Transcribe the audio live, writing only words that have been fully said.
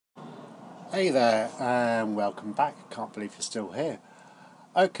Hey there, and welcome back. Can't believe you're still here.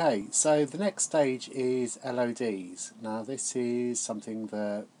 Okay, so the next stage is LODs. Now, this is something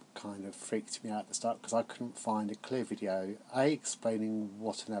that kind of freaked me out at the start because I couldn't find a clear video, explaining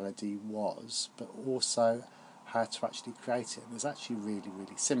what an LOD was, but also how to actually create it. And it's actually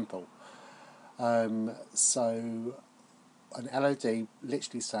really simple. So, an LOD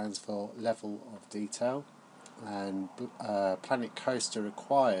literally stands for level of detail, and Planet Coaster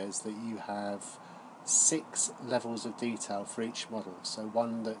requires that you have 6 levels of detail for each model. So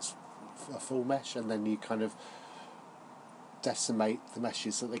one that's a full mesh, and then you kind of decimate the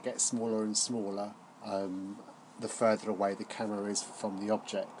meshes so they get smaller and smaller the further away the camera is from the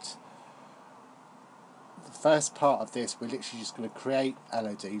object. The first part of this, we're literally just going to create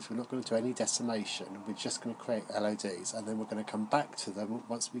LODs. We're not going to do any decimation. We're just going to create LODs, and then we're going to come back to them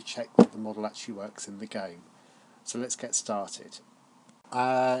once we check that the model actually works in the game. So let's get started.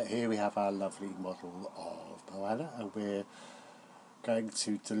 Here we have our lovely model of Moana, and we're going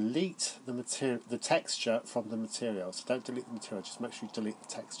to delete the texture from the material. So don't delete the material, just make sure you delete the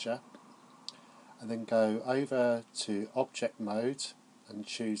texture. And then go over to Object Mode and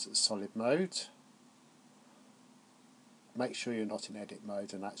choose Solid Mode. Make sure you're not in Edit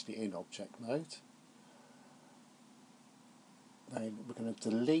Mode and actually in Object Mode. Then we're going to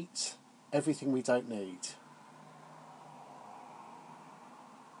delete everything we don't need.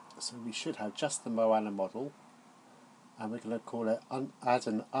 So we should have just the Moana model, and we're going to call it add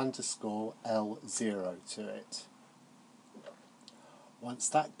an underscore L0 to it. Once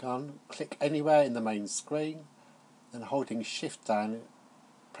that's done, click anywhere in the main screen, then holding Shift down,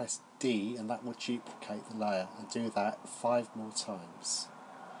 press D, and that will duplicate the layer, and do that 5 more times.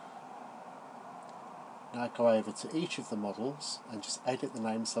 Now go over to each of the models and just edit the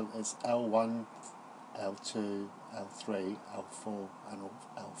name so that there's L1, L2, L3, L4 and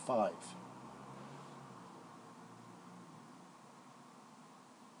L5.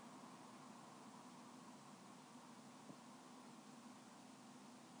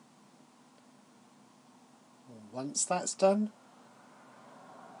 Once that's done,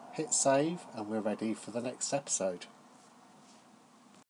 hit save and we're ready for the next episode.